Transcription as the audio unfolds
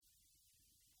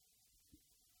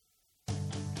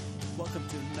Welcome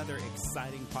to another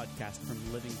exciting podcast from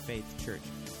Living Faith Church.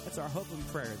 It's our hope and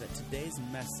prayer that today's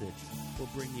message will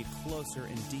bring you closer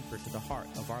and deeper to the heart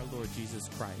of our Lord Jesus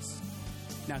Christ.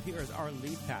 Now here is our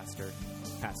lead pastor,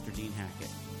 Pastor Dean Hackett.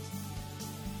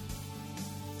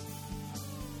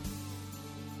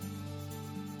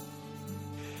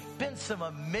 Been some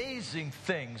amazing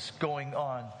things going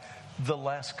on the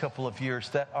last couple of years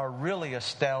that are really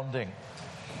astounding.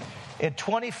 In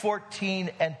 2014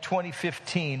 and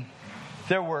 2015,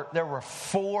 there were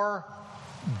 4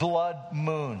 blood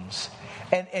moons.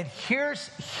 And here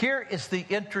is the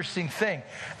interesting thing.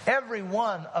 Every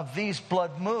one of these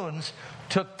blood moons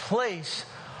took place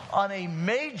on a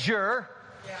major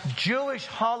Jewish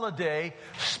holiday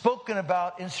spoken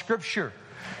about in Scripture.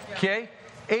 Okay?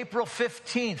 April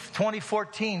 15th,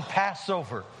 2014,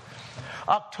 Passover.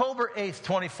 October 8th,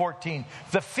 2014,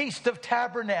 the Feast of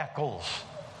Tabernacles.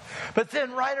 But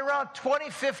then right around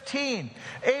 2015,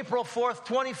 April 4th,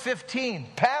 2015,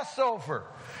 Passover.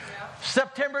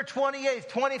 September 28th,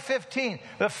 2015,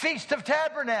 the Feast of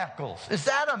Tabernacles. Is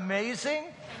that amazing?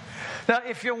 Now,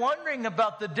 if you're wondering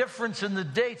about the difference in the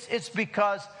dates, it's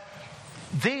because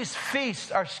these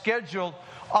feasts are scheduled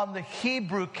on the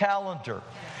Hebrew calendar.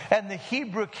 And the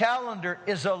Hebrew calendar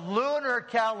is a lunar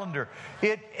calendar.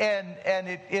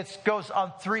 It goes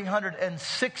on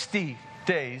 360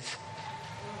 days.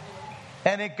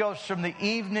 And it goes from the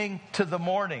evening to the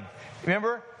morning.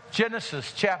 Remember?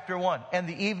 Genesis chapter 1. And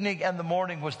the evening and the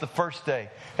morning was the first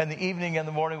day. And the evening and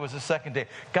the morning was the second day.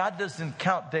 God doesn't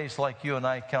count days like you and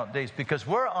I count days. Because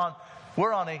we're on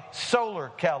a solar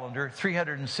calendar,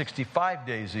 365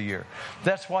 days a year.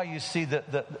 That's why you see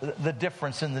the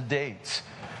difference in the dates.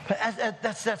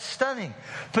 That's stunning.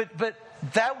 But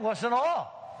that wasn't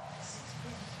all.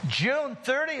 June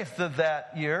 30th of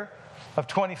that year, of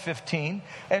 2015,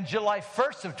 and July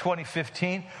 1st of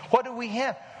 2015, what do we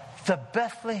have? The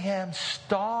Bethlehem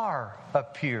star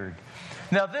appeared.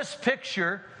 Now this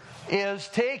picture is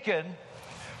taken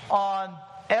on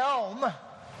Elm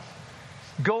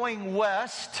going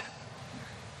west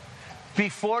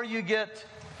before you get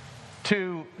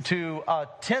to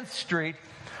 10th Street.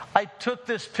 I took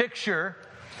this picture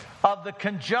of the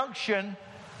conjunction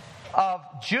of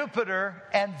Jupiter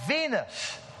and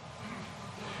Venus.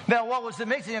 Now, what was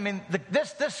amazing, I mean,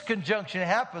 this conjunction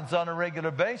happens on a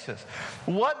regular basis.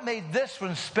 What made this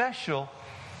one special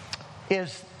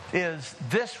is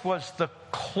this was the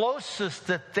closest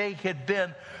that they had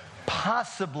been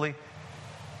possibly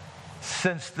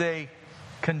since the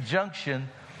conjunction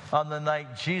on the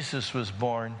night Jesus was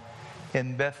born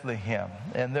in Bethlehem.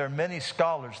 And there are many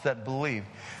scholars that believe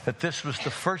that this was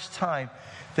the first time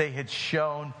they had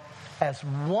shown as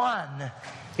one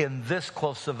in this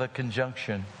close of a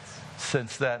conjunction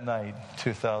since that night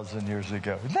 2,000 years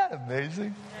ago. Isn't that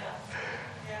amazing?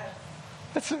 Yeah.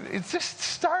 It's just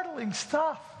startling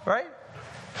stuff, right?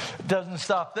 It doesn't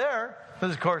stop there.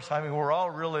 But of course, I mean, we're all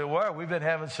really aware. We've been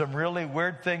having some really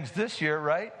weird things this year,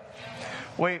 right?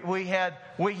 We had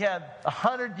a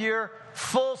 100-year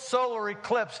full solar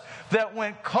eclipse that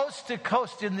went coast to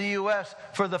coast in the U.S.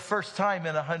 for the first time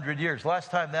in 100 years.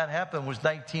 Last time that happened was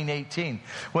 1918,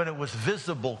 when it was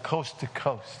visible coast to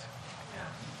coast.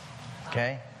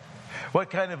 Okay? What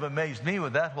kind of amazed me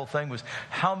with that whole thing was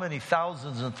how many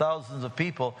thousands and thousands of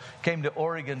people came to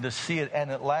Oregon to see it,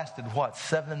 and it lasted,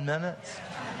 7 minutes?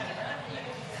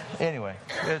 Anyway,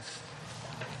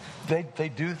 they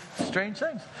do strange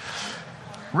things.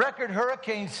 Record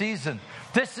hurricane season.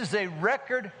 This is a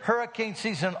record hurricane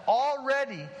season.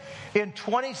 Already in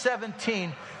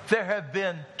 2017, there have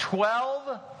been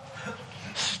 12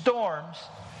 storms,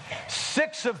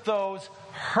 6 of those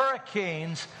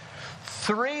hurricanes,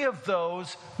 3 of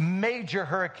those major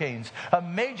hurricanes. A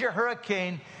major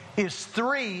hurricane is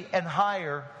 3 and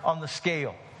higher on the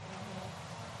scale.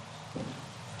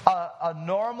 A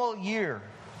normal year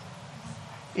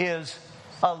is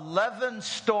 11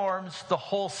 storms the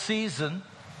whole season,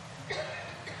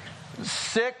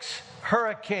 6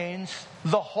 hurricanes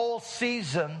the whole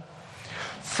season,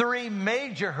 3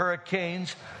 major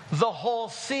hurricanes the whole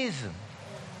season.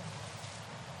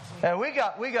 And we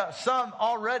got some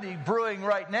already brewing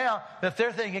right now that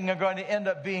they're thinking are going to end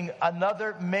up being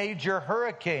another major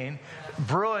hurricane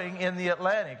brewing in the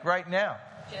Atlantic right now.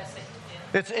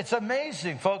 It's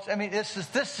amazing, folks. I mean, this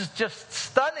is just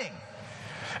stunning.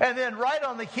 And then right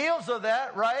on the heels of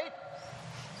that, right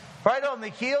on the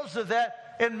heels of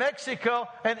that, in Mexico,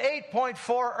 an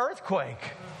 8.4 earthquake.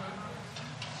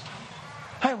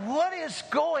 Hey, what is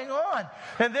going on?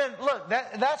 And then, look,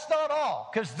 that's not all.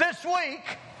 Because this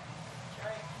week,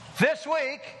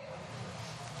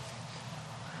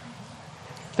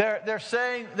 They're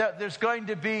saying that there's going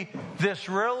to be this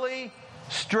really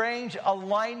strange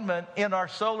alignment in our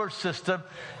solar system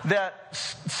that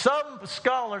some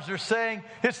scholars are saying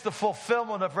it's the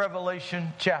fulfillment of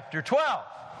Revelation chapter 12.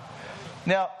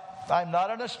 Now, I'm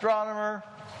not an astronomer,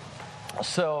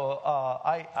 so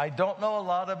I don't know a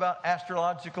lot about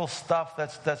astrological stuff.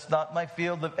 That's not my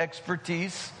field of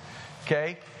expertise.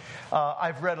 Okay,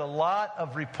 I've read a lot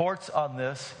of reports on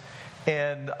this,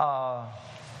 and I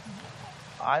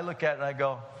look at it and I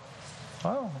go,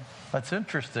 "Oh, that's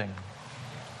interesting."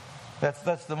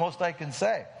 That's the most I can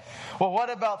say. Well,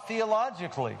 what about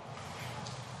theologically?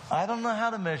 I don't know how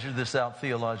to measure this out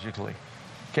theologically.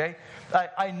 Okay?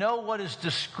 I know what is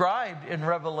described in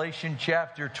Revelation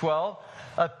chapter 12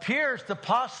 appears to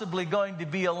possibly going to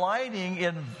be aligning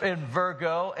in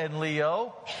Virgo and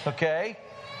Leo. Okay?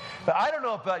 But I don't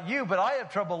know about you, but I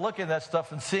have trouble looking at that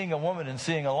stuff and seeing a woman and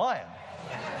seeing a lion.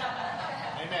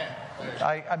 Amen.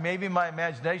 Maybe my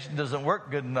imagination doesn't work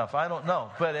good enough. I don't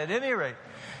know. But at any rate,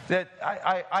 that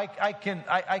I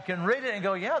can read it and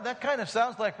go, yeah, that kind of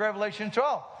sounds like Revelation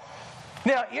 12.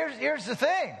 Now, here's the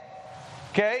thing.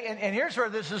 Okay, and here's where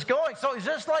this is going. So is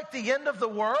this like the end of the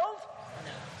world?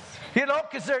 You know,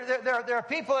 because there are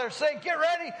people that are saying, get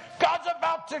ready, God's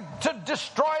about to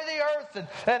destroy the earth,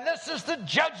 and this is the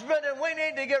judgment, and we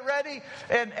need to get ready.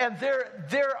 And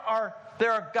there are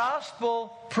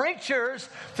gospel preachers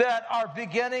that are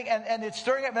beginning, and it's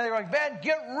stirring up, and they're like, man,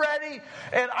 get ready.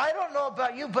 And I don't know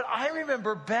about you, but I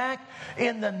remember back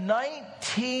in the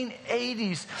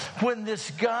 1980s when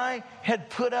this guy had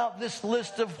put out this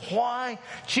list of why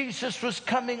Jesus was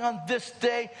coming on this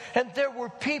day, and there were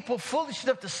people foolish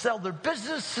enough to sell their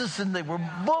businesses, and they were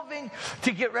moving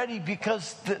to get ready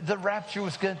because the rapture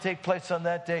was going to take place on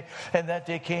that day, and that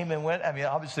day came and went. I mean,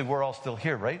 obviously we're all still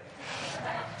here, right?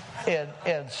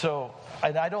 And so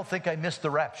I don't think I missed the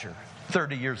rapture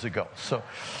 30 years ago. So,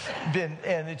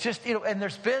 and it just, you know, and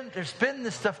there's been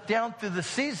this stuff down through the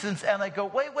seasons, and I go,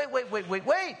 wait.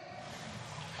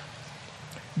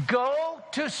 Go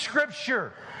to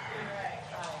Scripture.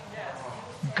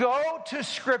 Go to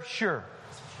Scripture.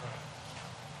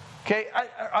 Okay,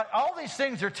 all these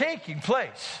things are taking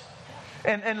place,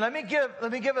 and let me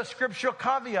give a scriptural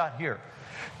caveat here.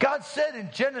 God said in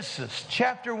Genesis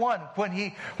chapter 1,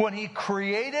 when he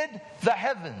created the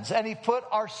heavens and he put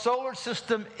our solar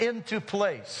system into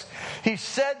place, he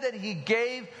said that he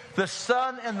gave the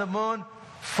sun and the moon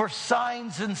for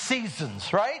signs and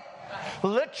seasons, right?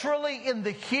 Literally in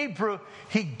the Hebrew,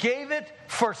 he gave it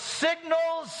for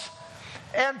signals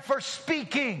and for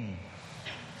speaking.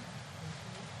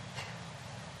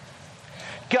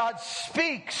 God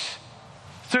speaks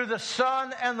through the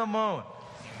sun and the moon.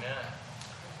 Amen.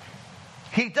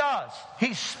 He does.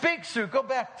 He speaks through. Go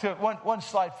back to one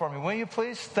slide for me, will you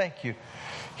please? Thank you.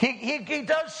 He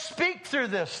does speak through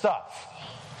this stuff.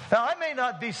 Now, I may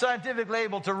not be scientifically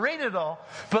able to read it all,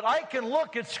 but I can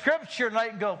look at Scripture and I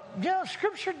can go, yeah,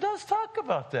 Scripture does talk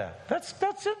about that.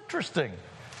 That's interesting.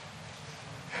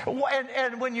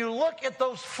 And when you look at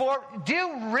those four, do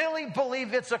you really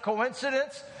believe it's a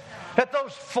coincidence that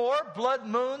those 4 blood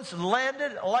moons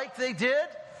landed like they did?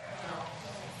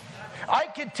 I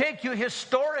could take you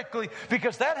historically,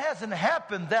 because that hasn't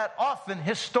happened that often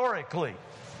historically.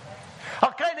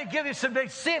 I'll kind of give you some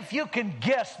dates, see if you can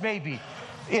guess maybe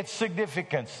its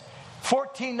significance.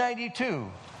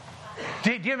 1492.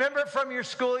 Do you remember it from your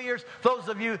school years? Those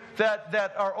of you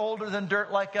that are older than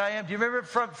dirt like I am, do you remember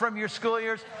it from your school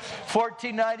years?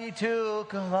 1492,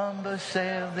 Columbus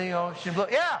sailed the ocean blue.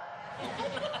 Yeah.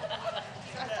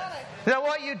 Now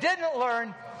what you didn't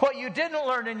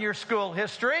learn in your school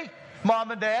history,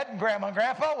 Mom and Dad and Grandma and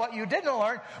Grandpa, what you didn't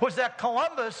learn was that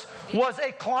Columbus was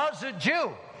a closet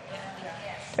Jew.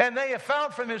 And they have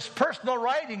found from his personal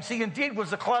writings he indeed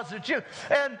was a closet Jew.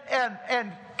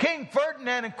 And King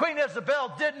Ferdinand and Queen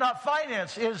Isabel did not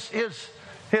finance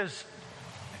his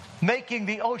making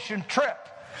the ocean trip.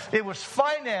 It was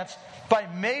financed by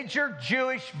major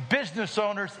Jewish business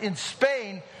owners in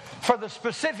Spain for the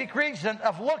specific reason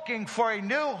of looking for a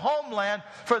new homeland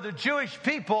for the Jewish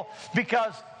people,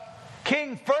 because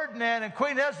King Ferdinand and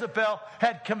Queen Isabel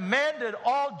had commanded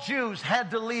all Jews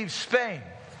had to leave Spain.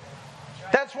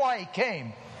 That's why he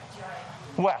came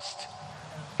west.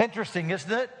 Interesting,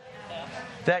 isn't it?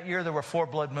 That year there were 4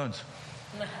 blood moons.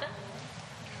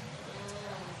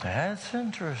 That's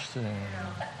interesting.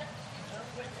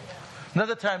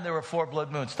 Another time there were 4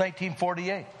 blood moons,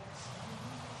 1948.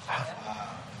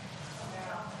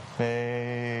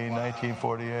 May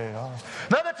 1948. Oh.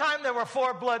 Another time there were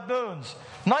 4 blood moons,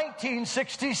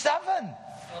 1967.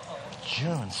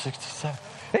 June 67.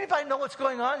 Anybody know what's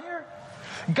going on here?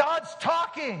 God's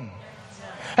talking.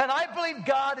 And I believe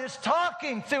God is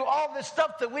talking through all this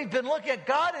stuff that we've been looking at.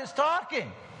 God is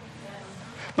talking.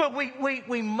 But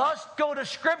we must go to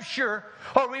Scripture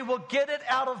or we will get it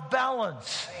out of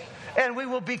balance. And we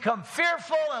will become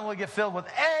fearful and we'll get filled with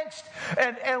angst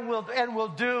and we'll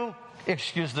do,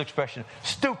 excuse the expression,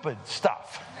 stupid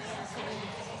stuff.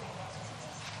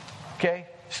 Okay?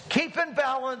 Keep in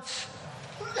balance.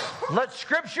 Let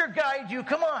Scripture guide you.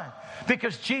 Come on.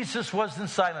 Because Jesus wasn't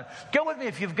silent. Go with me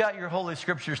if you've got your Holy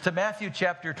Scriptures to Matthew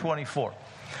chapter 24.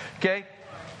 Okay?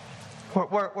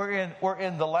 We're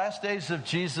in the last days of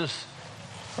Jesus'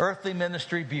 earthly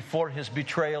ministry before his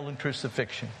betrayal and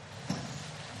crucifixion.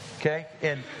 Okay?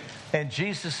 And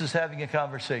Jesus is having a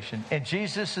conversation. And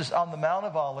Jesus is on the Mount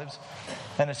of Olives.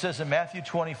 And it says in Matthew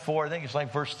 24, I think it's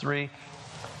like verse 3,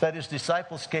 that his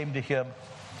disciples came to him.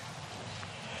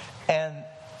 And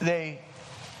they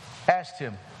asked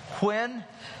him, when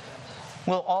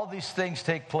will all these things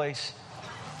take place?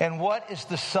 And what is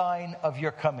the sign of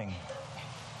your coming?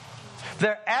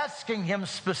 They're asking him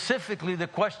specifically the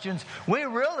questions we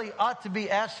really ought to be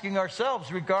asking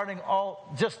ourselves regarding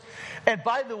all just. And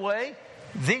by the way,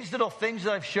 these little things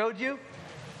that I've showed you,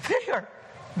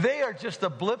 they are just a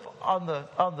blip on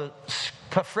the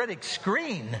prophetic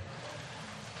screen.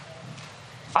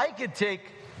 I could take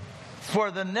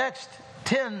for the next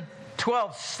 10,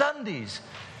 12 Sundays,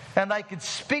 and I could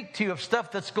speak to you of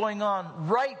stuff that's going on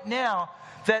right now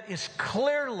that is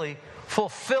clearly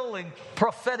fulfilling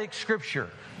prophetic Scripture.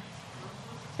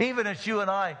 Even as you and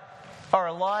I are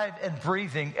alive and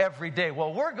breathing every day.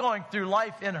 Well, we're going through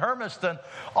life in Hermiston.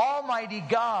 Almighty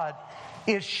God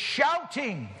is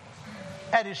shouting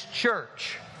at His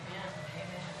church.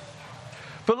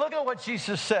 But look at what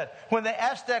Jesus said. When they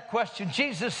asked that question,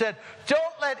 Jesus said,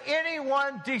 don't let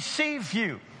anyone deceive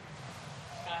you.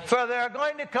 For there are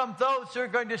going to come those who are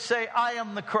going to say, I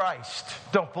am the Christ.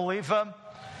 Don't believe them.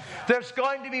 There's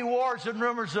going to be wars and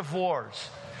rumors of wars.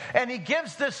 And he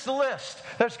gives this list.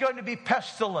 There's going to be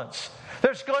pestilence.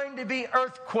 There's going to be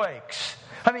earthquakes.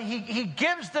 I mean, he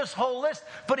gives this whole list,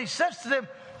 but he says to them,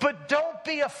 but don't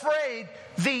be afraid.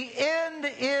 The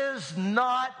end is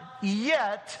not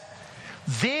yet.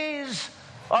 These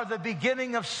are the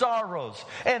beginning of sorrows.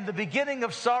 And the beginning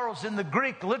of sorrows in the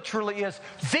Greek literally is,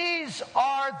 these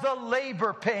are the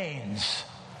labor pains.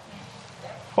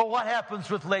 Well, what happens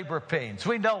with labor pains?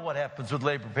 We know what happens with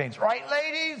labor pains. Right,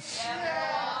 ladies?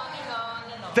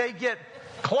 They get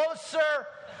closer,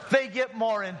 they get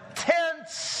more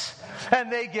intense,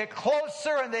 and they get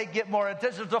closer and they get more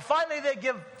intense. So finally they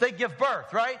give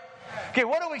birth, right? Okay,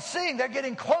 what are we seeing? They're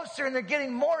getting closer and they're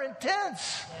getting more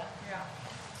intense.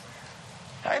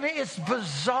 I mean, it's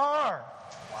bizarre.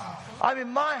 I mean,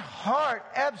 my heart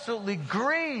absolutely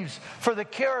grieves for the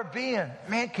Caribbean.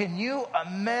 Man, can you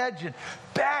imagine?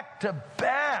 Back to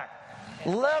back,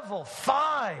 level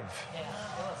 5.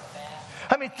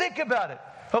 I mean, think about it.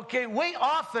 Okay, we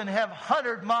often have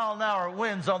 100-mile-an-hour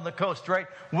winds on the coast, right?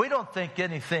 We don't think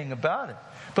anything about it.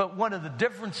 But one of the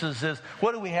differences is,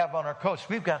 what do we have on our coast?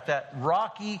 We've got that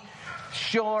rocky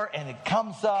shore, and it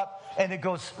comes up, and it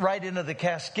goes right into the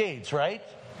Cascades, right?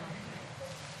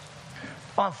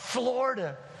 On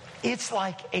Florida, it's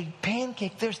like a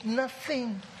pancake. There's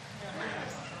nothing.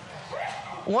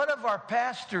 One of our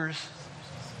pastors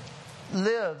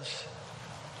lives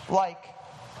like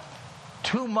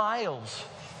 2 miles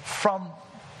from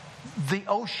the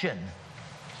ocean.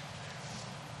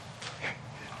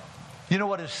 You know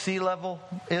what his sea level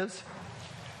is?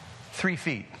 3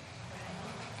 feet.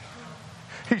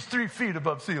 He's 3 feet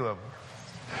above sea level.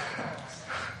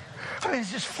 I mean,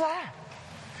 it's just flat.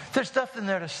 There's nothing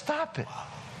there to stop it.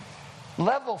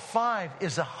 Level 5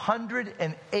 is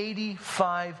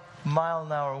 185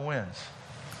 mile-an-hour winds.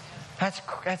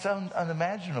 That's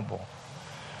unimaginable.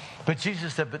 But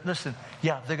Jesus said, but listen,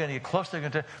 yeah, they're going to get close. They're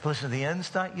going to, but listen, the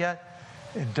end's not yet.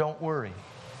 And don't worry.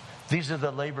 These are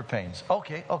the labor pains.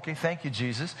 Okay, thank you,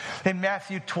 Jesus. In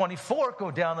Matthew 24,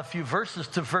 go down a few verses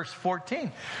to verse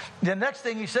 14. The next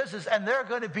thing he says is, and there are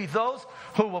going to be those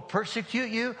who will persecute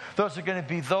you. Those are going to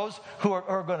be those who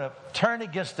are going to turn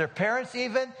against their parents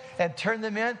even and turn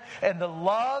them in. And the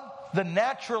love, the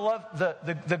natural love,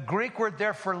 the Greek word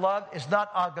there for love is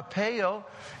not agapeo.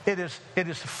 It is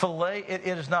philia. It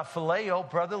is not phileo,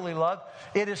 brotherly love.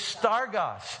 It is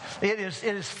stargos. It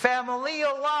is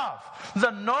familial love.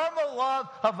 The normal love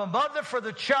of a mother for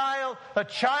the child, a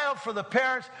child for the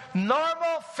parents.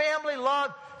 Normal family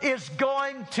love is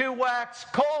going to wax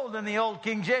cold in the old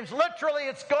King James. Literally,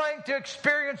 it's going to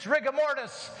experience rigor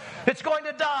mortis. It's going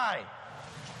to die.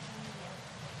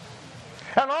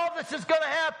 And all this is going to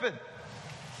happen.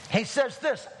 He says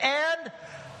this, and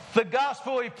the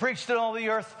gospel will be preached in all the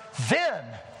earth, then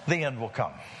the end will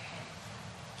come.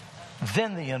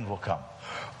 Then the end will come.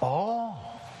 Oh,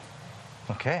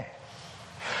 okay.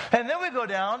 And then we go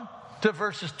down to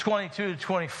verses 22 to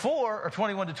 24, or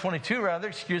 21 to 22 rather,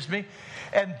 excuse me.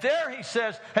 And there he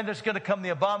says, and there's going to come the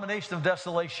abomination of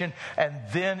desolation, and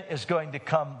then is going to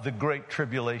come the great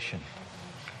tribulation.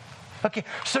 Okay,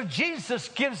 so Jesus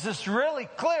gives this really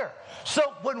clear. So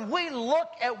when we look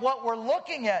at what we're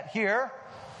looking at here,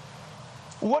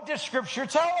 what does Scripture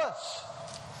tell us?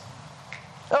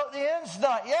 Oh, the end's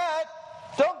not yet.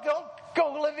 Don't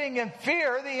go living in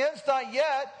fear. The end's not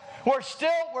yet. We're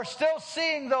still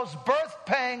seeing those birth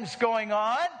pangs going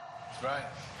on. That's right.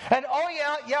 And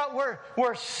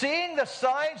we're seeing the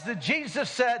signs that Jesus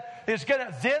said is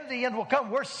gonna, then the end will come.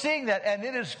 We're seeing that, and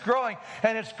it is growing,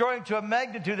 and it's growing to a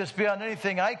magnitude that's beyond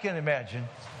anything I can imagine.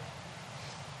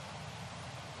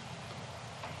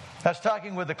 I was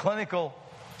talking with a clinical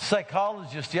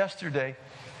psychologist yesterday,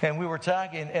 and we were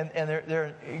talking, and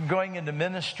they're going into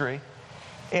ministry.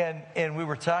 And we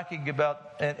were talking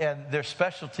about, and their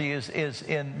specialty is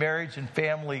in marriage and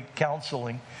family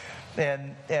counseling.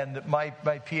 And my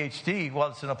PhD, well,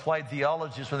 it's an applied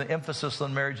theologist with an emphasis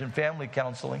on marriage and family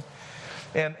counseling.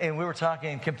 And we were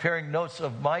talking and comparing notes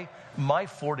of my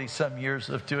 40-some years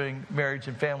of doing marriage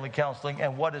and family counseling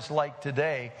and what it's like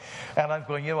today. And I'm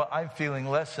going, I'm feeling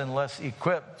less and less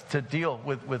equipped to deal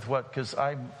with what, because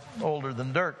I'm older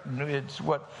than dirt. It's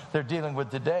what they're dealing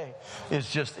with today.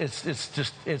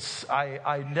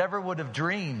 I never would have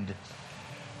dreamed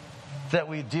that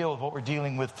we deal with what we're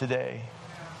dealing with today.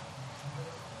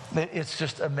 It's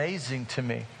just amazing to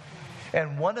me.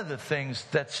 And one of the things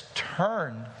that's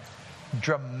turned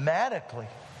dramatically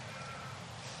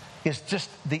is just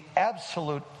the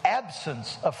absolute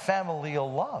absence of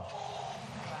familial love.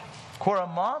 Where a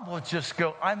mom will just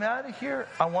go, I'm out of here,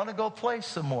 I want to go play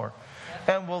some more.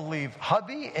 And we'll leave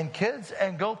hubby and kids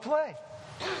and go play.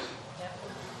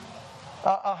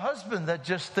 A husband that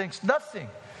just thinks nothing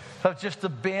of just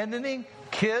abandoning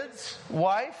kids,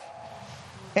 wife,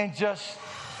 and just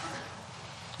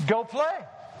go play.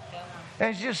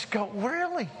 And just go,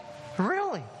 really?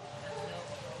 Really?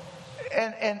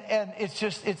 And it's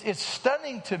just, it's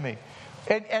stunning to me.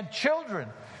 And children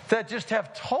that just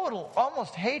have total,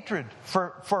 almost hatred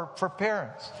for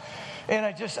parents.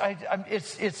 And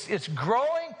it's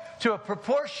growing to a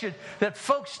proportion that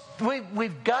folks,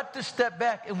 we've got to step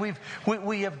back, and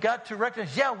we have got to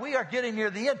recognize, we are getting near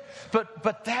the end.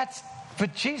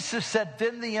 But Jesus said,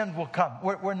 then the end will come.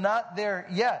 We're not there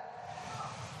yet.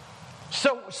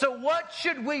 So what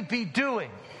should we be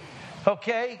doing?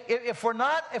 Okay, if we're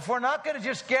not going to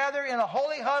just gather in a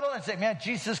holy huddle and say, man,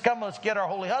 Jesus, come, let's get our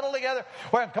holy huddle together.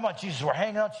 Come on, Jesus, we're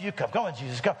hanging out to you. Come on,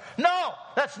 Jesus, come. No,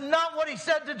 that's not what he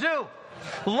said to do.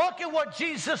 Look at what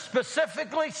Jesus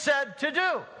specifically said to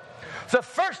do. The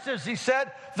first is, he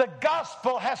said, the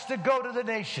gospel has to go to the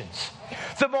nations.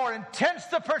 The more intense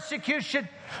the persecution,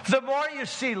 the more you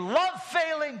see love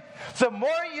failing, the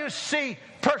more you see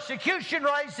persecution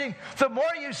rising, the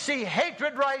more you see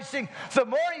hatred rising, the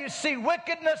more you see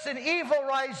wickedness and evil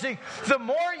rising, the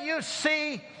more you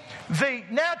see the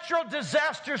natural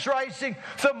disasters rising,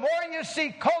 the more you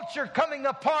see culture coming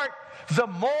apart, the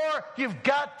more you've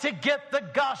got to get the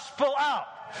gospel out.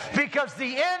 Because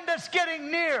the end is getting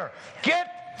near.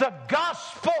 Get the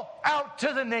gospel out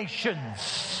to the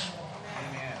nations.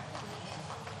 Amen.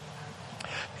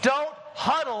 Don't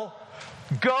huddle,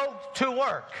 go to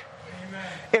work. Amen.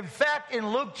 In fact, in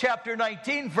Luke chapter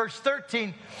 19, verse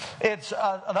 13, it's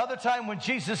another time when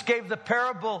Jesus gave the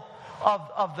parable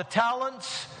of the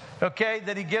talents. Okay,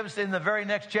 that he gives in the very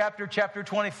next chapter, chapter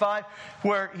 25,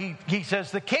 where he says,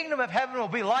 the kingdom of heaven will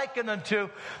be likened unto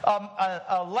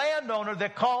a landowner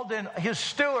that called in his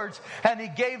stewards, and he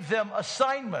gave them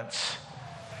assignments.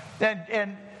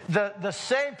 And the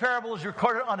same parable is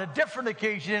recorded on a different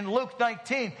occasion in Luke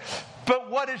 19.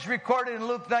 But what is recorded in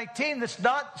Luke 19, that's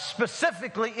not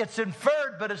specifically, it's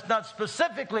inferred, but it's not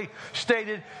specifically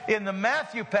stated in the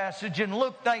Matthew passage. In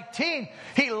Luke 19,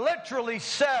 he literally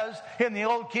says in the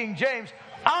Old King James,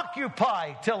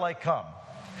 occupy till I come.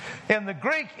 In the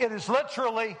Greek, it is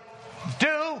literally,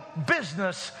 do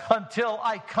business until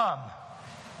I come.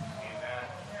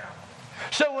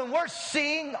 So when we're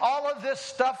seeing all of this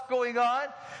stuff going on,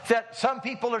 that some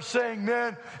people are saying,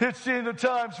 man, it's the end of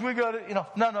times, we got to,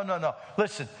 no.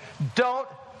 Listen, don't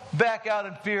back out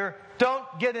in fear. Don't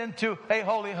get into a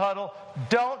holy huddle.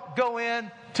 Don't go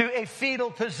into a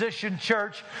fetal position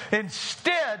church.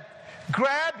 Instead,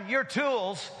 Grab your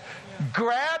tools.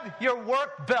 Grab your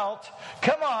work belt.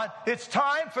 Come on, it's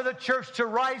time for the church to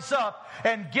rise up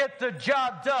and get the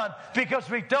job done, because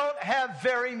we don't have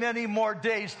very many more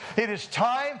days. It is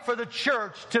time for the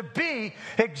church to be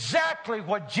exactly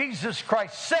what Jesus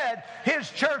Christ said His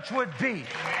church would be.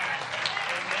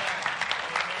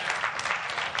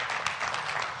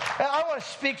 And I want to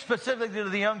speak specifically to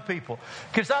the young people,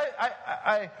 because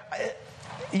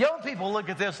young people look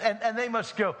at this and they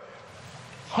must go,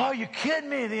 "Oh, you kidding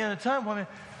me at the end of time, woman?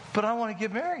 But I want to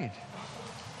get married.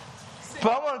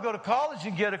 But I want to go to college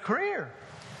and get a career.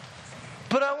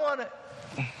 But I want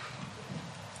to..."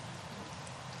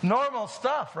 Normal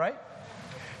stuff, right?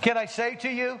 Can I say to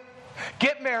you,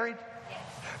 get married,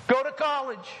 go to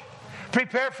college,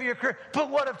 prepare for your career. But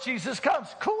what if Jesus comes?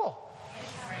 Cool.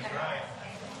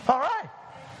 All right.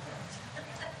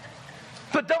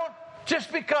 But don't,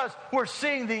 just because we're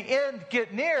seeing the end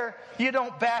get near, you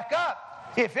don't back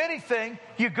up. If anything,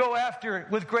 you go after it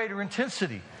with greater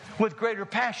intensity, with greater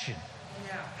passion.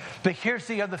 Yeah. But here's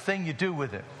the other thing you do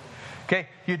with it. Okay?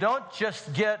 You don't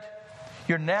just get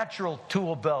your natural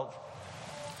tool belt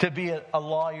to be a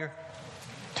lawyer,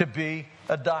 to be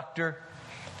a doctor,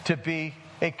 to be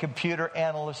a computer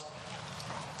analyst.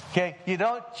 Okay? You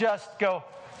don't just go,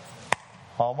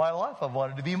 "All my life I've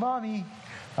wanted to be mommy.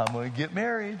 I'm going to get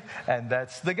married, and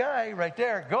that's the guy right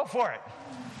there. Go for it."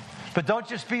 But don't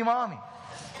just be mommy.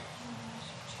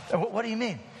 What do you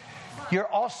mean? You're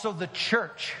also the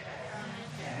church.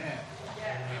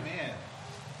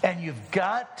 And you've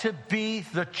got to be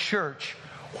the church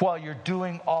while you're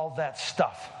doing all that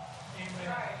stuff.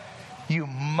 You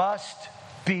must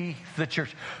be the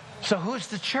church. So who's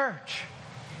the church?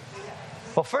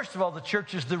 Well, first of all, the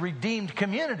church is the redeemed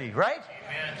community, right?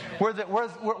 We're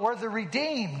the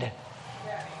redeemed.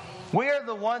 We are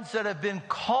the ones that have been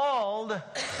called.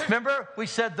 Remember, we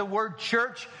said the word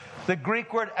church, the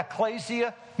Greek word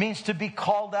ekklesia, means to be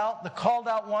called out, the called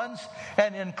out ones.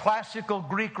 And in classical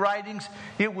Greek writings,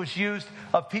 it was used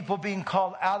of people being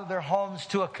called out of their homes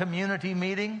to a community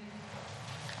meeting.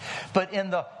 But in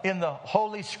the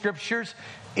Holy Scriptures,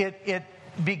 it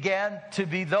began to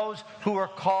be those who were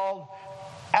called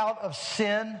out of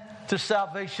sin to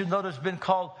salvation, those that have been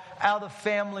called out of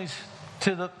families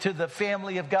to the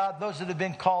family of God, those that have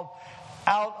been called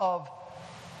out of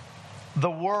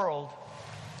the world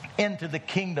into the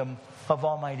kingdom of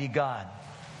Almighty God.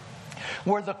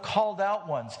 We're the called out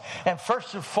ones. And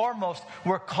first and foremost,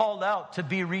 we're called out to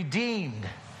be redeemed.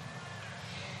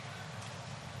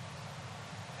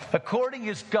 According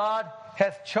as God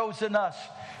hath chosen us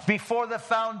before the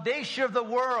foundation of the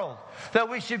world, that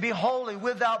we should be holy,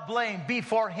 without blame,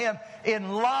 before Him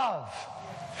in love,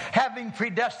 having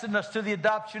predestined us to the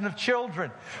adoption of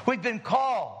children. We've been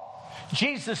called.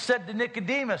 Jesus said to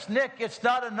Nicodemus, "Nick, it's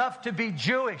not enough to be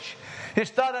Jewish.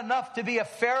 It's not enough to be a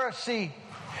Pharisee.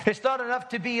 It's not enough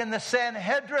to be in the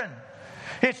Sanhedrin.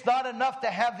 It's not enough to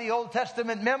have the Old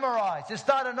Testament memorized. It's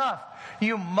not enough.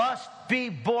 You must be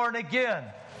born again."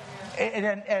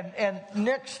 And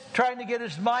Nick's trying to get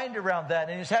his mind around that,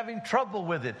 and he's having trouble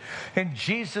with it. And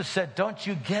Jesus said, "Don't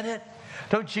you get it?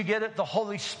 Don't you get it? The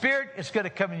Holy Spirit is going to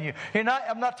come in you."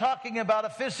 I'm not talking about a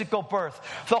physical birth.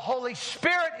 The Holy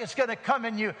Spirit is going to come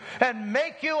in you and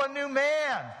make you a new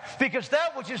man. Because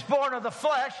that which is born of the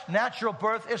flesh, natural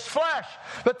birth, is flesh.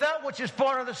 But that which is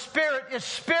born of the Spirit is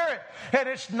spirit. And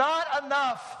it's not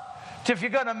enough if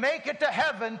you're going to make it to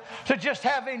heaven to just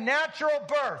have a natural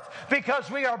birth, because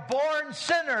we are born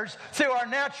sinners through our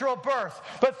natural birth.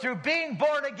 But through being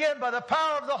born again by the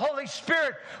power of the Holy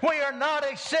Spirit, we are not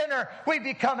a sinner. We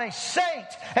become a saint,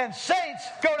 and saints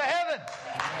go to heaven.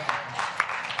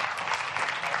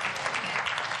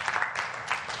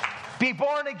 Be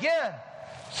born again.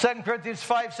 2 Corinthians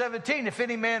 5:17, if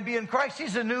any man be in Christ,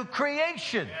 he's a new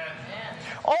creation.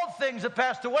 All things have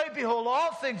passed away. Behold,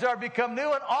 all things are become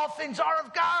new, and all things are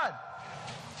of God,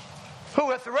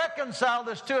 who hath reconciled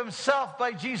us to Himself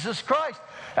by Jesus Christ,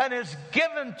 and has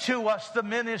given to us the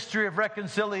ministry of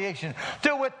reconciliation.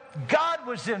 To wit, God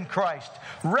was in Christ,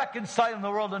 reconciling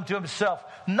the world unto Himself,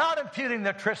 not imputing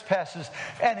their trespasses,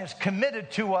 and has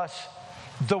committed to us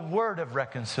the word of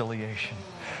reconciliation.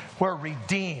 We're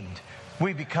redeemed.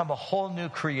 We become a whole new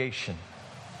creation.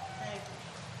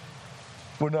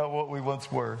 We're not what we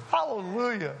once were.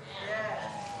 Hallelujah.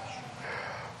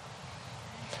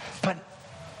 But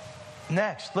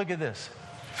next, look at this.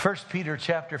 1 Peter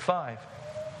chapter 5.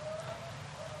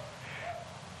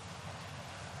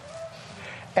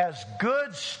 As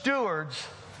good stewards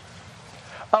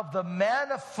of the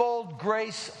manifold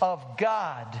grace of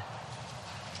God,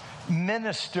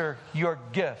 minister your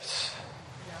gifts.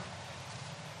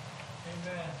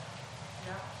 Amen.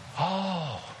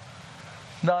 Oh,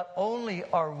 not only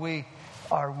are we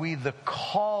the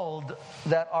called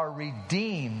that are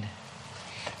redeemed,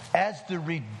 as the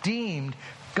redeemed,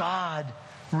 God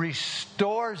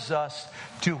restores us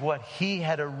to what He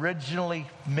had originally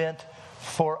meant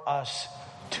for us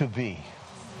to be.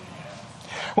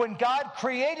 When God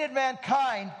created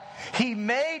mankind, He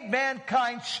made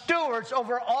mankind stewards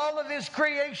over all of His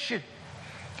creation.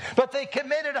 But they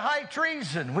committed high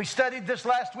treason. We studied this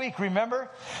last week, remember?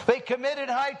 They committed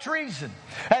high treason.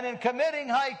 And in committing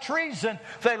high treason,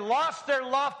 they lost their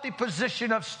lofty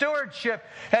position of stewardship.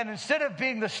 And instead of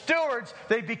being the stewards,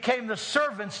 they became the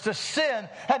servants to sin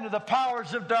and to the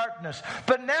powers of darkness.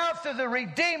 But now through the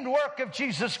redeemed work of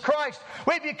Jesus Christ,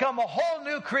 we become a whole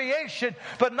new creation.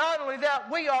 But not only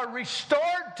that, we are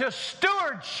restored to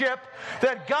stewardship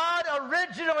that God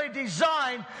originally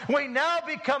designed. We now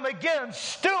become again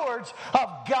stewards of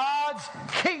God's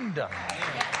kingdom.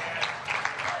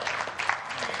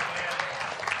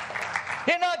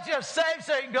 You're not just saved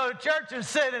so you can go to church and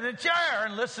sit in a chair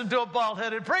and listen to a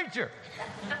bald-headed preacher.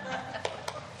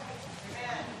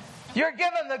 You're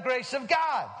given the grace of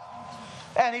God,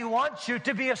 and He wants you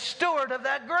to be a steward of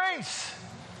that grace.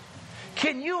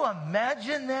 Can you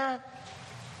imagine that?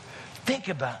 Think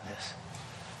about this.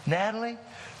 Natalie,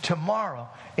 tomorrow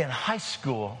in high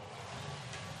school,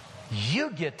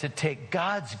 you get to take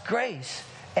God's grace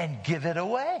and give it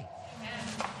away.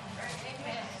 Isn't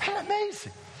that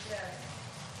amazing?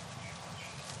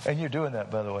 And you're doing that,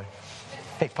 by the way.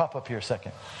 Hey, pop up here a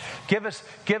second. Give us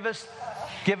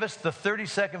the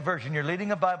 30-second version. You're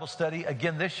leading a Bible study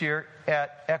again this year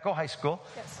at Echo High School.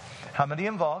 Yes. How many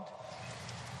involved?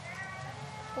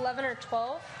 11 or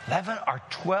 12. 11 or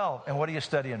 12. And what are you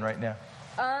studying right now?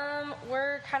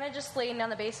 We're kind of just laying down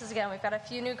the bases again. We've got a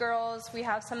few new girls. We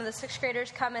have some of the 6th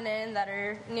graders coming in that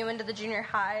are new into the junior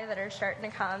high that are starting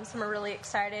to come. Some are really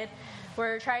excited.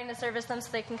 We're trying to service them so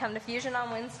they can come to Fusion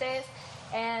on Wednesdays.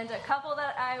 And a couple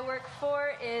that I work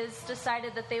for is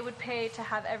decided that they would pay to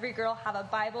have every girl have a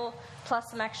Bible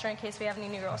plus some extra in case we have any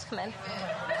new girls come in.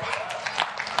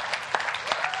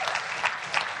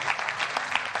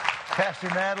 Pastor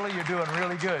Natalie, you're doing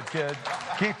really good, kid.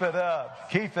 Keep it up.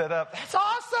 Keep it up. That's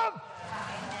awesome.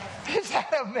 Is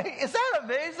that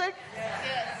amazing?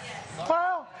 Yes.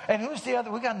 Wow. And who's the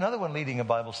other? We got another one leading a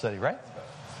Bible study, right?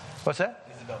 What's that?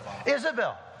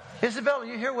 Isabel. Isabel, are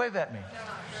you here? Wave at me.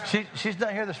 She's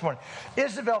not here this morning.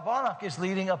 Isabel Bonnock is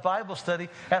leading a Bible study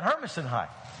at Hermiston High.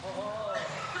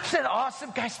 Isn't that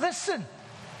awesome? Guys, listen.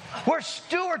 We're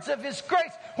stewards of His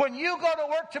grace. When you go to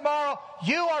work tomorrow,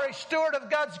 you are a steward of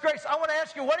God's grace. I want to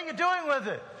ask you, what are you doing with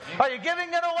it? Are you giving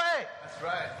it away? That's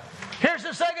right. Here's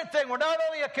the second thing. We're not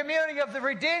only a community of the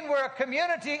redeemed, we're a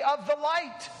community of the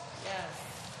light. Yes.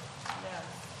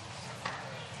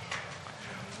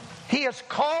 He has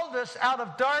called us out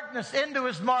of darkness into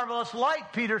His marvelous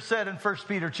light, Peter said in 1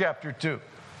 Peter chapter 2.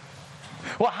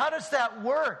 Well, how does that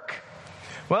work?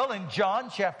 Well, in John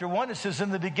chapter 1, it says, in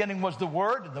the beginning was the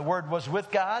Word, and the Word was with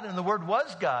God, and the Word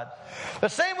was God. The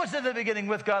same was in the beginning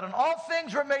with God, and all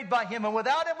things were made by Him, and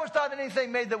without Him was not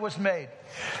anything made that was made.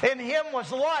 In Him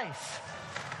was life,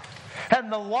 and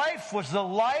the life was the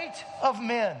light of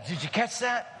men. Did you catch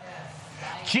that?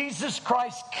 Yes. Jesus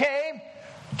Christ came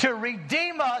to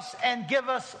redeem us and give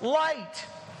us light.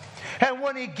 And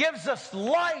when He gives us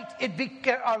light, it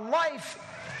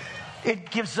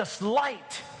gives us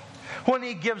light. When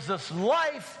He gives us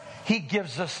life, He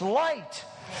gives us light.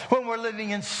 When we're living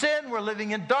in sin, we're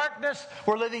living in darkness.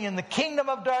 We're living in the kingdom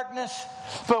of darkness.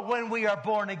 But when we are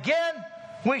born again,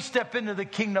 we step into the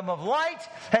kingdom of light,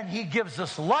 and He gives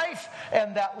us life,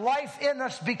 and that life in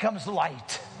us becomes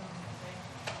light.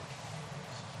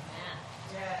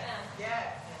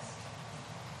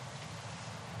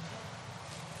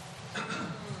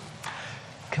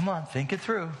 Come on, think it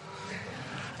through.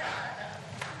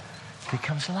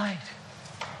 Becomes light.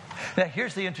 Now,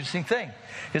 here's the interesting thing.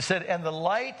 It said, and the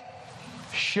light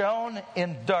shone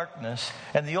in darkness.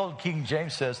 And the old King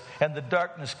James says, and the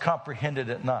darkness comprehended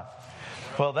it not.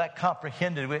 Well, that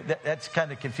comprehended, that's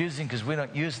kind of confusing because we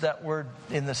don't use that word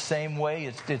in the same way.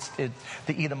 The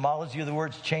etymology of the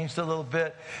words changed a little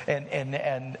bit,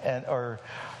 the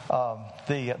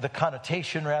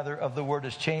connotation rather of the word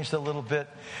has changed a little bit,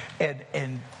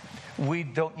 and we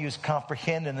don't use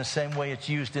comprehend in the same way it's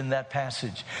used in that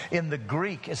passage. In the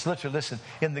Greek, it's literally, listen,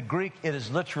 in the Greek it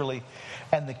is literally,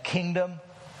 and the kingdom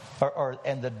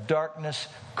and the darkness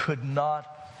could not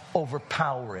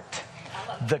overpower it.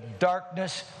 The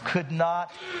darkness could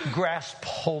not grasp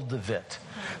hold of it.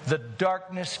 The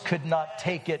darkness could not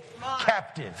take it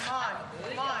captive.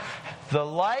 The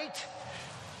light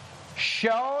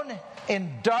shone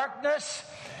in darkness,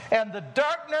 and the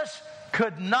darkness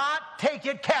could not take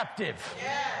it captive.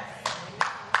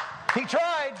 He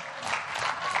tried.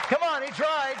 Come on, he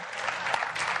tried.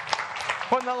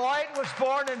 When the light was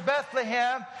born in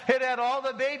Bethlehem, it had all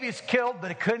the babies killed,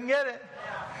 but it couldn't get it.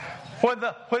 When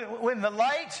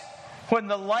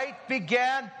the light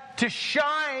began to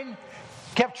shine,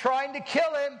 kept trying to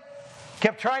kill him,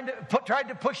 tried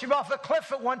to push him off a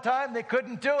cliff at one time. They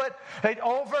couldn't do it.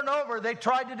 Over and over, they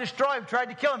tried to destroy him, tried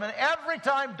to kill him. And every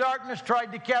time darkness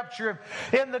tried to capture him.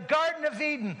 In the Garden of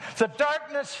Eden,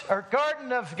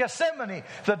 Garden of Gethsemane,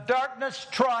 the darkness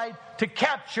tried to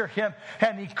capture him,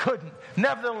 and he couldn't.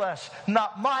 Nevertheless,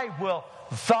 not my will,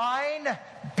 thine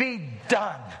be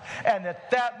done. And at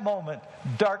that moment,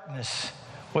 darkness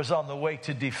was on the way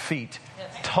to defeat.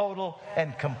 Total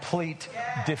and complete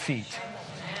defeat.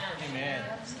 Amen.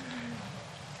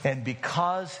 And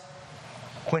because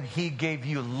when he gave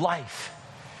you life,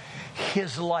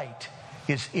 his light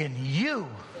is in you,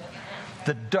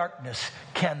 the darkness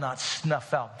cannot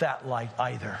snuff out that light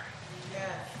either.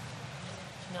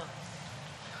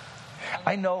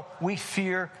 I know we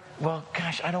fear, well,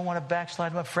 gosh, I don't want to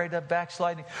backslide. I'm afraid of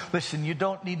backsliding. Listen, you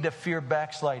don't need to fear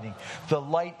backsliding. The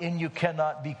light in you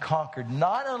cannot be conquered.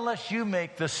 Not unless you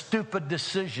make the stupid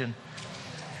decision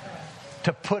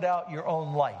to put out your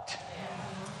own light.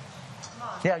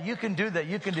 Yeah, you can do that.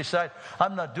 You can decide,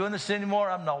 I'm not doing this anymore.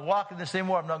 I'm not walking this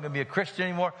anymore. I'm not going to be a Christian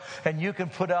anymore. And you can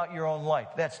put out your own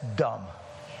light. That's dumb.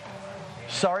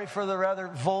 Sorry for the rather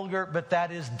vulgar, but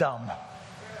that is dumb.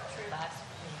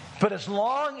 But as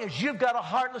long as you've got a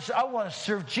heart, listen, I want to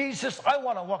serve Jesus. I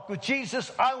want to walk with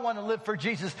Jesus. I want to live for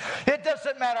Jesus. It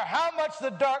doesn't matter how much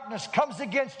the darkness comes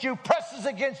against you, presses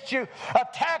against you,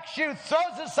 attacks you,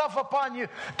 throws itself upon you.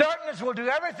 Darkness will do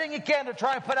everything it can to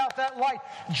try and put out that light.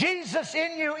 Jesus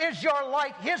in you is your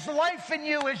light. His life in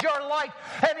you is your light.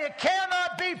 And it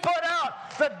cannot be put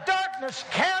out. The darkness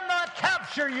cannot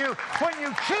capture you when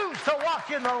you choose to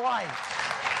walk in the light.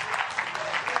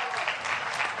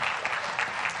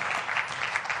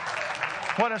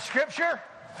 Want a scripture?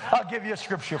 I'll give you a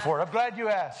scripture for it. I'm glad you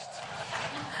asked.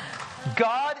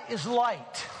 God is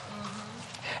light,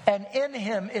 and in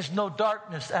him is no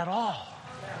darkness at all.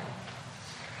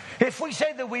 If we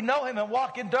say that we know him and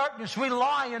walk in darkness, we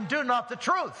lie and do not the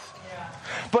truth.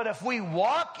 But if we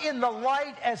walk in the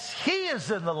light as he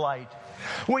is in the light,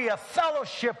 we have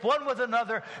fellowship one with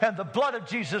another, and the blood of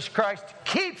Jesus Christ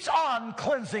keeps on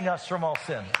cleansing us from all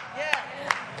sin.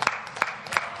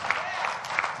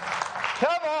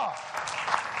 Come on.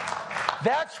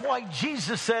 That's why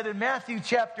Jesus said in Matthew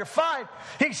chapter 5,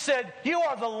 he said, you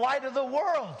are the light of the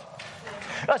world.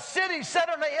 A city set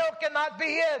on a hill cannot be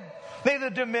hid.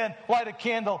 Neither do men light a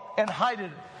candle and hide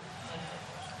it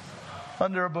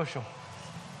under a bushel.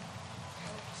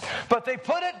 But they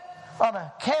put it on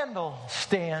a candle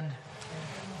stand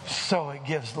so it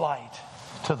gives light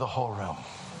to the whole room.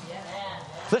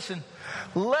 Listen,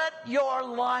 let your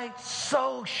light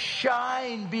so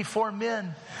shine before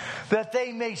men that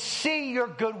they may see your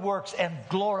good works and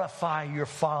glorify your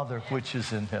Father which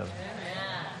is in heaven.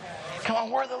 Come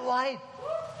on, we're the light.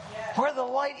 We're the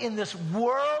light in this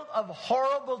world of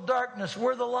horrible darkness.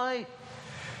 We're the light.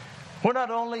 We're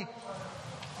not only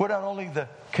the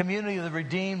community of the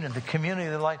redeemed and the community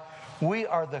of the light. We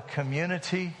are the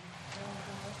community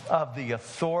of the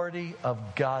authority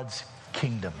of God's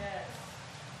kingdom.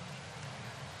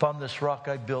 Upon this rock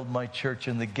I build my church,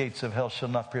 and the gates of hell shall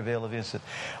not prevail against it.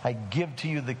 I give to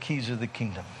you the keys of the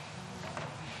kingdom.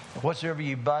 Whatsoever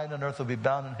you bind on earth will be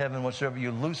bound in heaven. Whatsoever you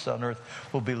loose on earth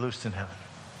will be loosed in heaven.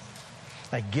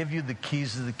 I give you the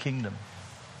keys of the kingdom.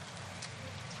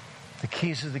 The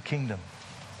keys of the kingdom.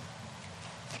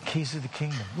 The keys of the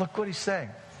kingdom. Look what he's saying.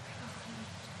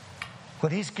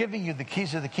 When he's giving you the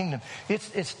keys of the kingdom,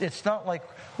 it's not like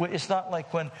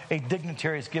when a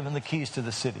dignitary is given the keys to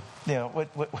the city. You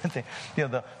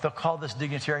know, they'll call this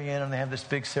dignitary in and they have this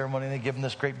big ceremony and they give him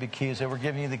this great big key and say, we're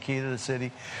giving you the key to the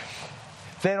city.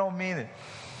 They don't mean it.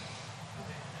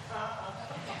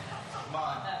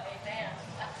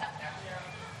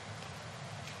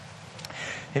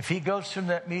 If he goes from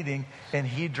that meeting and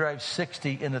he drives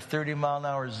 60 in a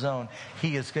 30-mile-an-hour zone,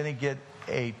 he is going to get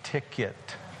a ticket.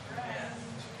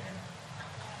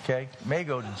 Okay? May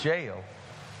go to jail.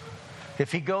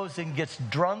 If he goes and gets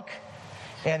drunk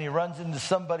and he runs into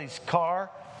somebody's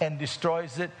car and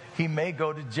destroys it, he may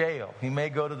go to jail. He may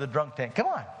go to the drunk tank. Come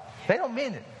on. They don't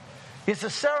mean it. It's a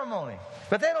ceremony,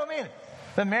 but they don't mean it.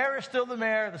 The mayor is still the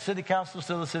mayor. The city council is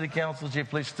still the city council. Chief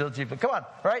police is still chief. But come on,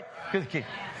 right? Good key.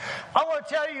 I want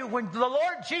to tell you, when the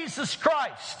Lord Jesus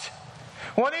Christ,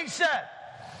 when he said,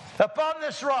 Upon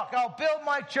this rock I'll build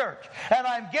my church, and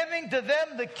I'm giving to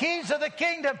them the keys of the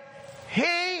kingdom.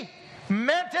 He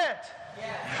meant it.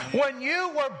 When you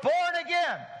were born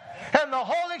again, and the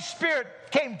Holy Spirit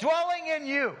came dwelling in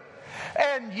you,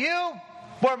 and you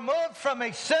were moved from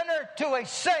a sinner to a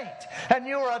saint, and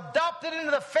you were adopted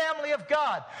into the family of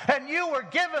God, and you were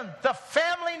given the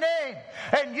family name,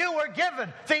 and you were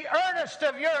given the earnest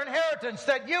of your inheritance,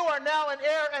 that you are now an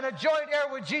heir and a joint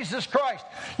heir with Jesus Christ.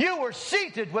 You were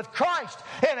seated with Christ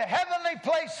in heavenly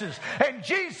places, and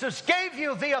Jesus gave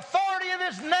you the authority of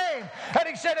His name, and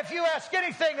He said, if you ask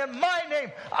anything in my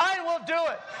name, I will do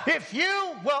it. If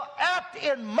you will act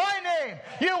in my name,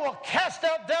 you will cast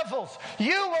out devils.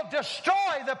 You will destroy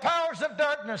the powers of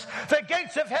darkness. The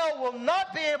gates of hell will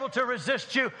not be able to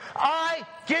resist you. I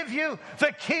give you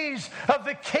the keys of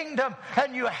the kingdom,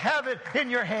 and you have it in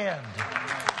your hand.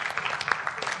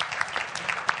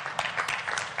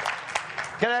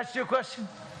 Can I ask you a question?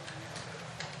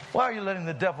 Why are you letting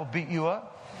the devil beat you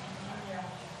up?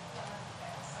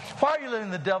 Why are you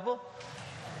letting the devil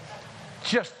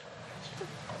just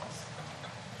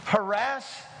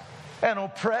harass and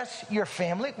oppress your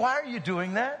family? Why are you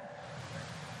doing that?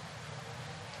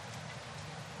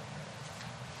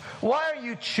 Why are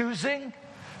you choosing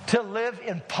to live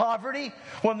in poverty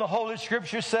when the Holy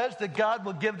Scripture says that God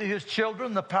will give to His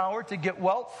children the power to get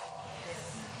wealth?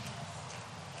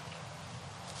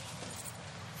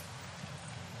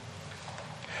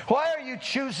 Why are you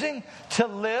choosing to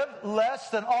live less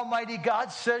than Almighty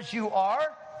God says you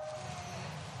are?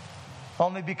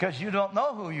 Only because you don't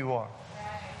know who you are.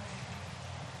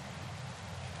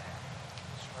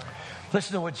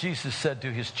 Listen to what Jesus said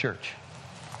to His church.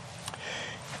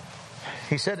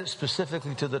 He said it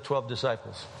specifically to the 12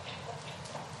 disciples.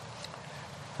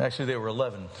 Actually, they were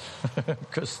 11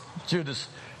 because Judas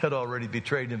had already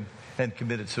betrayed Him and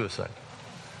committed suicide.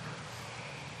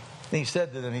 And He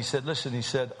said to them, He said, listen, He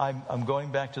said, I'm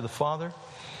going back to the Father.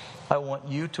 I want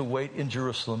you to wait in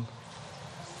Jerusalem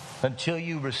until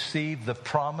you receive the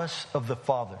promise of the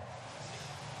Father.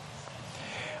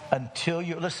 Until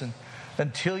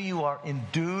you are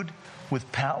endued with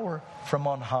power from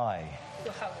on high.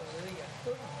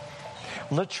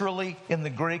 Literally, in the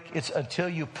Greek, it's until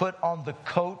you put on the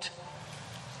coat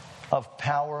of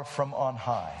power from on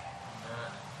high.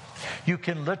 You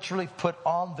can literally put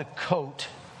on the coat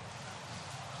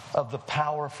of the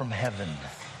power from heaven.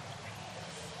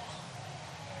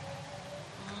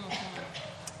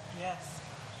 Yes.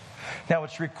 Now,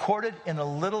 it's recorded in a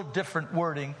little different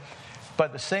wording by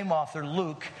the same author,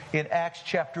 Luke, in Acts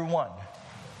chapter 1.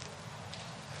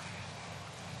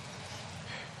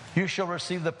 You shall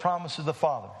receive the promise of the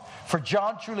Father. For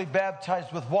John truly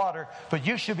baptized with water, but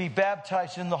you shall be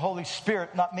baptized in the Holy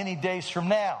Spirit not many days from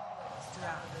now.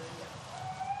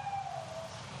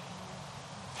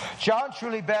 John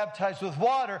truly baptized with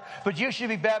water, but you shall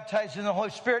be baptized in the Holy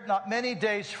Spirit not many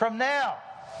days from now.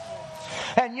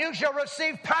 And you shall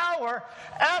receive power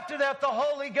after that the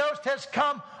Holy Ghost has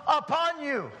come upon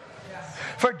you.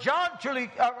 For John truly,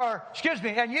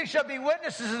 and you shall be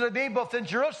witnesses of me both in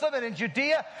Jerusalem and in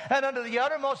Judea and unto the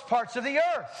uttermost parts of the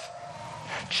earth.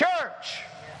 Church,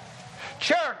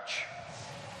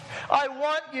 I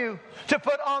want you to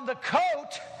put on the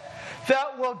coat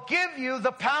that will give you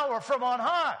the power from on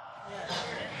high.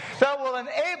 That will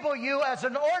enable you as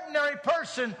an ordinary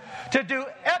person to do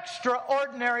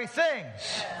extraordinary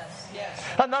things. Yes.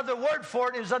 Another word for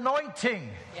it is anointing.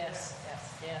 Yes.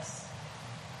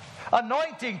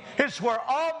 Anointing is where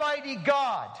Almighty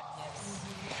God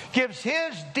gives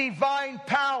His divine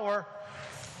power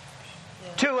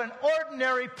to an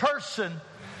ordinary person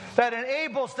that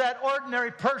enables that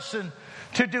ordinary person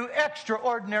to do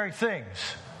extraordinary things.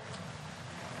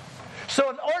 So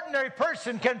an ordinary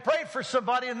person can pray for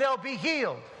somebody and they'll be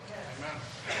healed.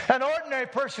 An ordinary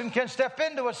person can step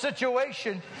into a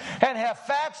situation and have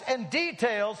facts and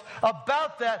details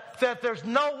about that there's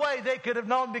no way they could have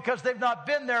known because they've not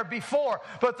been there before.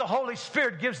 But the Holy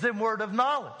Spirit gives them word of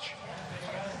knowledge.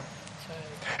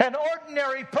 An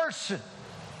ordinary person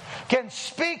can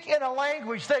speak in a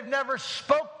language they've never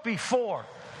spoke before.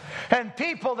 And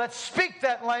people that speak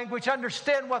that language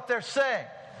understand what they're saying.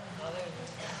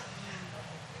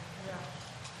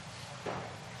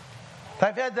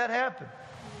 I've had that happen.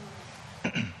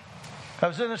 I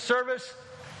was in a service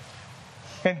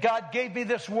and God gave me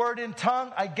this word in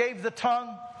tongue. I gave the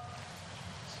tongue.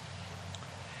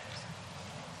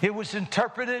 It was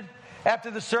interpreted.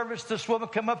 After the service, this woman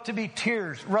came up to me,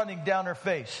 tears running down her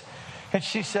face. And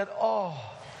she said, "Oh,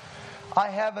 I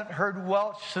haven't heard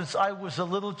Welsh since I was a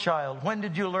little child. When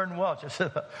did you learn Welsh?" I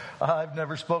said, "I've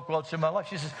never spoke Welsh in my life."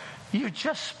 She says, "You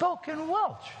just spoke in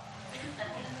Welsh."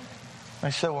 I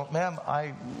said, well, ma'am,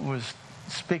 I was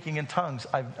speaking in tongues.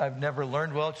 I've never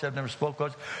learned Welsh. I've never spoke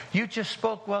Welsh. You just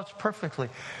spoke Welsh perfectly.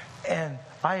 And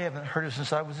I haven't heard it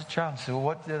since I was a child. I said, well,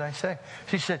 what did I say?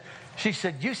 She said,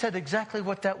 you said exactly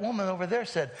what that woman over there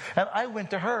said. And I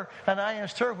went to her and I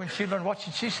asked her when she learned Welsh.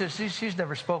 She says she's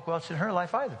never spoke Welsh in her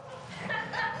life either.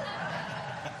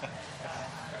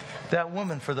 That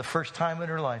woman, for the first time in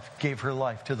her life, gave her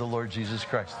life to the Lord Jesus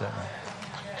Christ that night.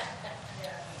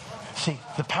 See,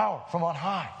 the power from on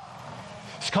high.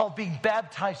 It's called being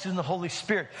baptized in the Holy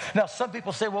Spirit. Now, some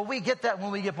people say, well, we get that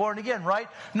when we get born again, right?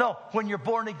 No, when you're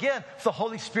born again, the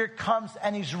Holy Spirit comes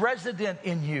and He's resident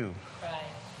in you. Right.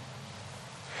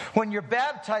 When you're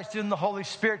baptized in the Holy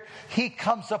Spirit, He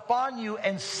comes upon you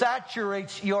and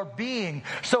saturates your being.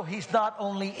 So He's not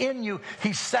only in you,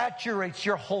 He saturates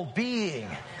your whole being.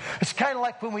 It's kind of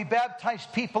like when we baptize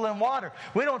people in water.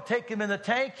 We don't take them in the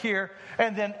tank here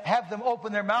and then have them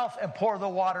open their mouth and pour the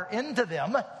water into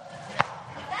them.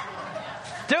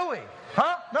 Do we?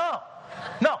 Huh? No.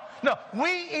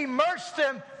 We immerse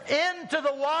them into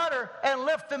the water and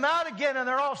lift them out again, and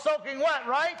they're all soaking wet,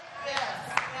 right? Yes.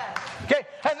 Okay,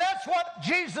 and that's what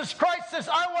Jesus Christ says,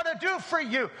 I want to do for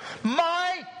you.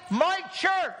 My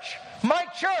church,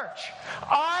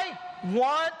 I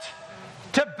want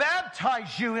to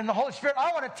baptize you in the Holy Spirit.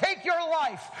 I want to take your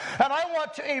life and I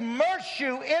want to immerse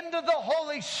you into the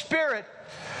Holy Spirit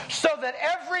so that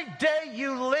every day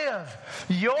you live,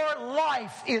 your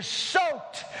life is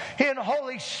soaked in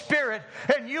Holy Spirit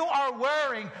and you are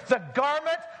wearing the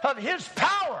garment of His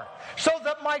power, so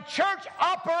that my church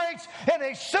operates in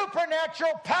a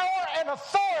supernatural power and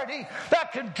authority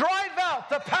that can drive out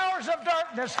the powers of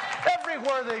darkness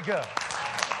everywhere they go.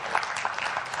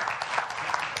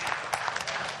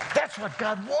 That's what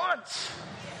God wants.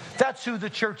 That's who the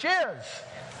church is.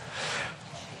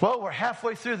 Well, we're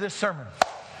halfway through this sermon.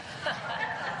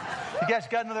 You guys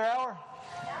got another hour?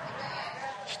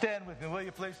 Stand with me, will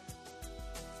you, please?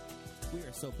 We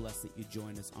are so blessed that you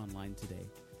joined us online today.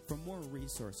 For more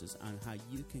resources on how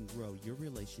you can grow your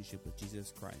relationship with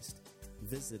Jesus Christ,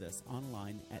 visit us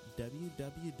online at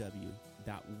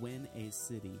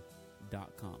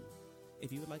www.winacity.com.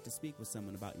 If you would like to speak with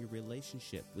someone about your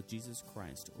relationship with Jesus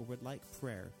Christ or would like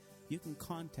prayer, you can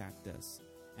contact us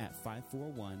at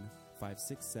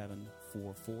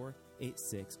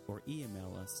 541-567-4486 or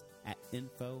email us at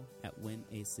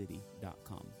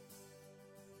info@winacity.com.